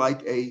 It was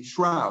like a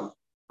shroud,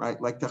 right?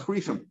 Like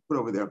tachrichim, put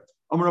over there.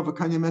 Amar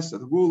Avakanya Mesa.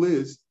 The rule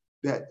is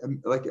that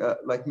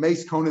like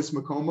Mace Konis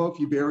Makomo, if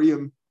you bury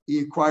him, he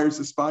acquires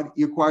the spot.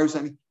 He acquires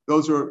any.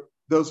 Those are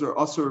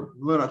also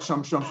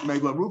sham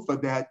megla rufa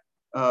that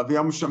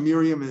v'yamusham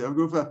miriam and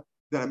rufa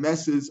that a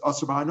mess is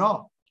asur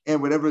b'hana,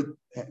 and whatever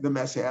the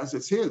mess has,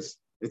 it's his.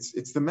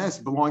 It's the mess.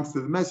 It belongs to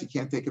the mess. He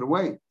can't take it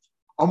away.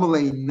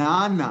 Amalei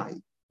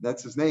nanai.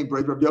 That's his name.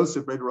 Braid Rav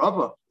Yosef, Braid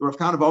Rava. The Rav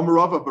Khan of Amar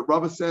Rava, but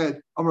Rava said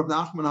Amar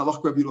Nachman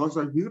Halach Rav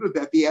Yehuda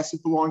that the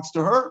asset belongs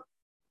to her.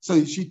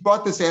 So she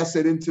brought this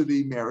asset into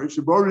the marriage.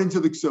 She brought it into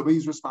the ksuba.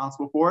 He's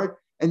responsible for it,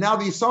 and now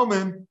the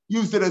Yisomim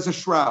used it as a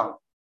shroud.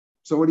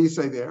 So what do you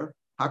say there?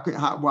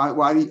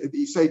 Why do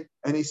you say?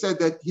 And he said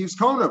that he's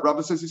Kona.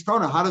 Rava says he's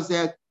Kona.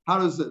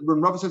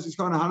 When Rava says he's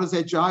Kona, how does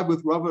that jibe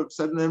with Rava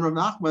said in the name of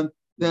Nachman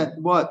that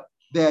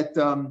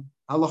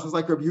halach is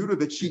like Rav Yehuda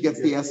that she gets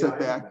the asset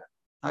back?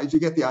 How did you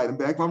get the item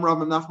back? Still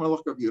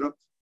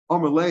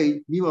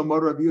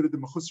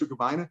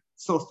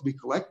has to be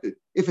collected.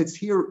 If it's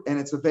here and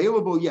it's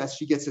available, yes,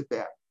 she gets it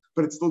back,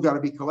 but it's still got to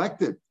be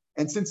collected.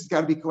 And since it's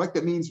got to be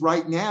collected, means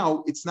right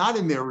now it's not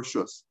in their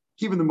rishus.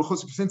 Even the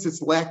mechusar, since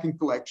it's lacking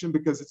collection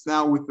because it's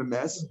now with the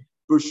mess,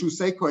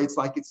 it's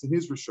like it's in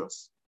his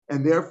rishus.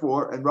 And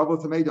therefore, and Rabbi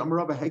Tameid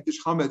Amarava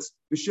Hektish Chametz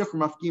B'Shichr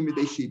Mafkim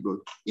Midei Shibud.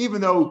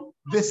 Even though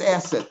this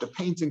asset, the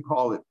painting,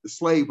 call it the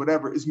slave,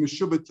 whatever, is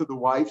meshubah to the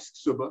wife's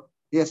ksuba,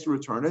 he has to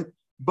return it.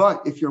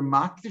 But if you're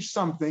makdish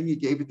something, you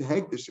gave it to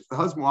Hektish. If the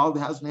husband, while the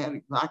husband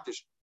had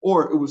makdish,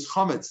 or it was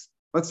chametz,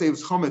 let's say it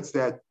was chametz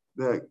that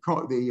a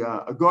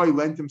guy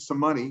lent him some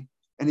money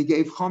and he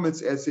gave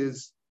chametz as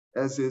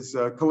his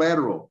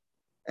collateral,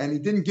 and he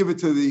didn't give it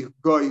to the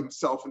guy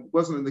himself, and it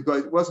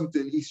wasn't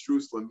in East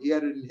Jerusalem. He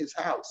had it in his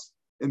house,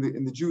 in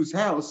the Jew's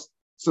house.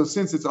 So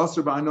since it's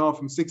asur b'anah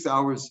from 6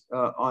 hours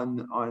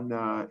on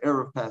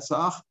Erev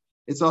Pesach,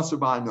 it's asur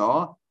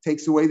b'anah,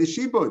 takes away the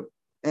shibud.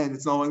 And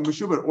it's no longer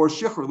meshubah. Or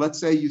shichr, let's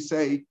say you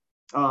say,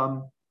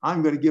 I'm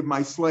going to give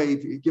my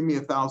slave, give me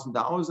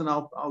 $1,000 and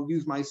I'll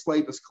use my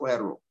slave as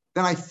collateral.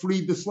 Then I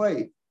freed the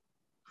slave.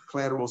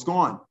 Collateral's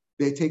gone.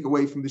 They take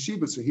away from the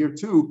shibud. So here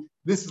too,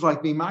 this is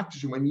like being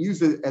makdish. When you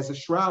use it as a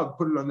shroud,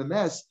 put it on the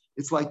mess,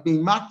 it's like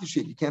being makdish.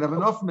 You can't have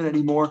enough of it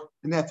anymore,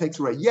 and that takes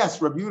away.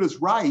 Yes, Rav Yehuda's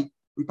right.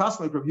 We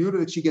possibly like Rav Yehuda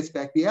that she gets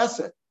back the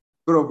asset.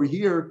 But over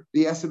here,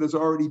 the asset has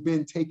already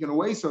been taken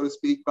away, so to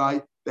speak,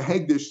 by the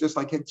Hegdish, just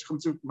like Hegdish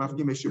comes from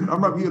Mafkim Eshim.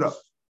 I'm Rav Yehuda.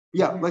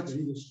 Yeah, let's.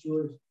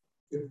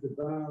 If the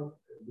Baal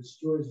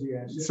destroys the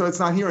asset. So it's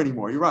not here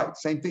anymore. You're right.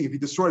 Same thing. If he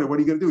destroyed it, what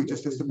are you going to do? He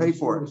just has to pay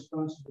for it.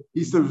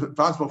 He's still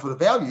responsible for the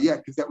value, yeah,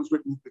 because that was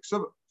written in the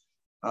Ksubah.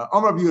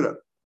 Rav Yehuda.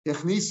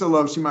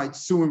 She might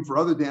sue him for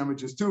other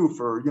damages too,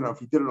 for, if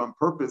he did it on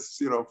purpose,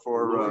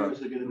 for,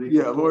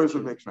 lawyers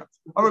would make sense.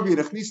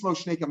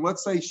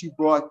 Let's say she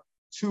brought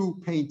two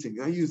paintings.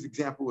 I use the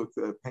example with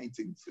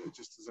paintings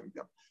just as an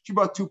example. She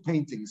brought two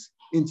paintings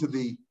into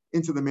the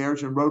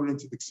marriage and wrote it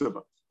into the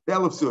ksuba.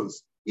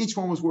 Each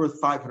one was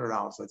worth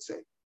 $500, let's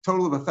say.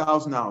 Total of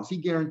 $1,000. He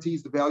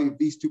guarantees the value of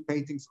these two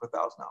paintings of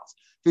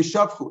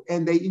 $1,000.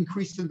 And they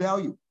increased in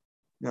value.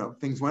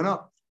 Things went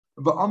up.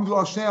 But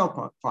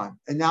fine.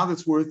 And now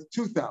that's worth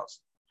 $2,000,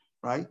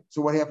 right?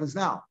 So what happens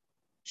now?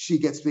 She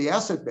gets the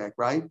asset back,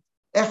 right?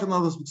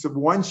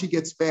 One she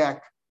gets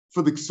back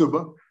for the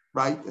ksuba,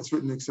 right? That's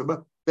written in the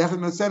ksuba.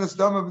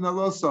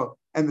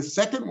 And the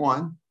second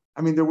one,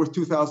 they're worth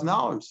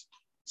 $2,000.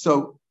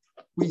 So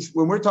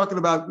when we're talking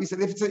about, we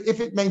said if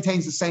it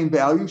maintains the same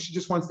value, she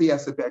just wants the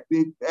asset back.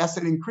 The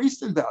asset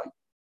increased in value.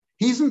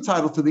 He's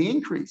entitled to the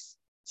increase.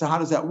 So how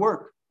does that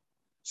work?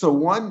 So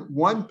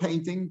one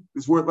painting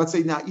is worth, let's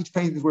say now each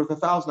painting is worth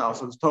 $1,000.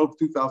 So it's a total of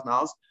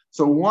 $2,000.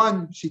 So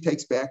one she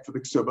takes back for the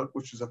ksuba,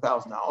 which is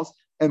 $1,000.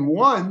 And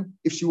one,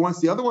 if she wants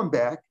the other one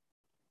back,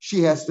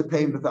 she has to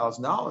pay him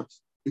 $1,000.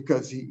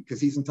 because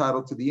he's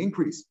entitled to the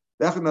increase.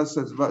 The echad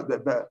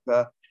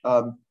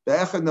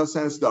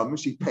says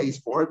she pays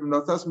for it,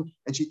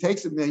 and she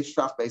takes it in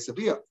shvach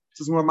beisavia.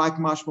 Says more Mike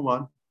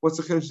Mashmalan. What's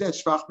the chiddush that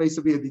shvach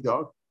beisavia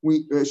didog?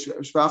 We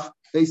shvach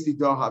beis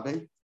didog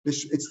have.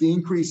 It's the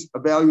increase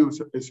of value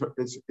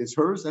is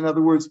hers. In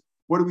other words,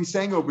 what are we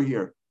saying over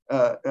here?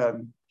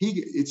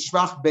 It's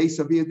shvach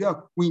beisavia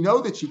didog. We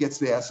know that she gets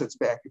the assets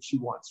back if she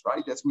wants,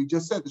 right? That's what we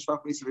just said. The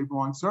shvach beisavia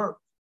belongs to her,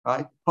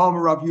 right?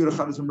 Rav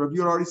Yehuda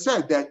already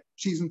said that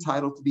she's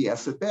entitled to the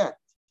asset back.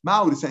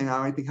 Ma'ud is saying,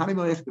 I think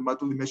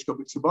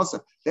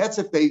that's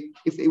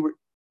if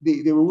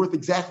they were worth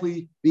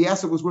exactly, the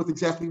asset was worth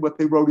exactly what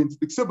they wrote into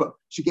the ksuba.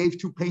 She gave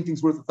 2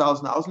 paintings worth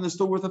 $1,000 and they're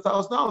still worth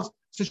 $1,000.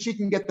 So she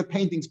can get the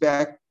paintings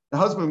back. The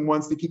husband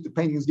wants to keep the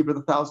paintings, give her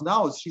the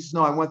 $1,000. She says,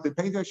 no, I want the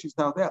painting. She's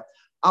now that.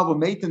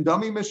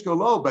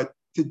 But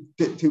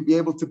to be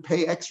able to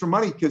pay extra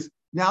money, because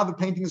now the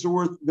paintings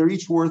they're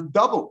each worth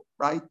double,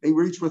 right? They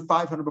were each worth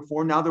 $500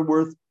 before, now they're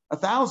worth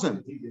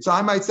 $1,000. So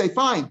I might say,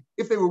 fine,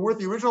 if they were worth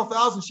the original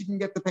 $1,000, she can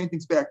get the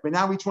paintings back. But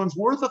now each one's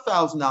worth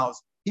 $1,000.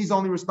 He's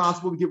only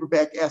responsible to give her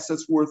back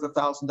assets worth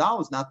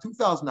 $1,000, not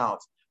 $2,000.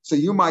 So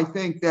you might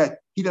think that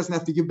he doesn't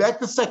have to give back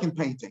the second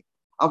painting.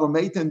 You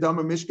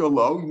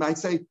might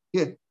say,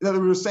 yeah, in other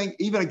words, saying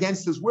even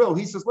against his will,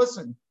 he says,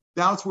 listen,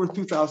 now it's worth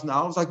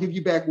 $2,000. I'll give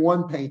you back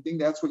 1 painting.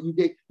 That's what you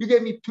gave. You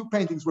gave me 2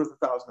 paintings worth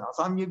 $1,000.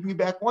 I'm giving you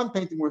back 1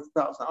 painting worth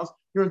 $1,000.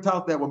 You're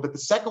entitled to that one. But the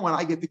second one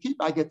I get to keep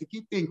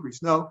the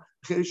increase. No,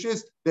 the chiddush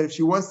is that if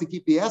she wants to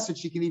keep the asset,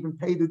 she can even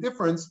pay the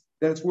difference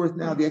that it's worth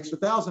now, the extra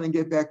 $1,000, and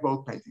get back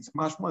both paintings.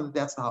 Mashman,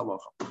 that's the halacha.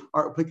 All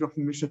right, we'll pick it up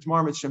from the Mishnah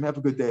tomorrow. Have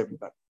a good day,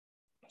 everybody.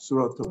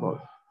 Surah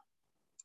Tovot.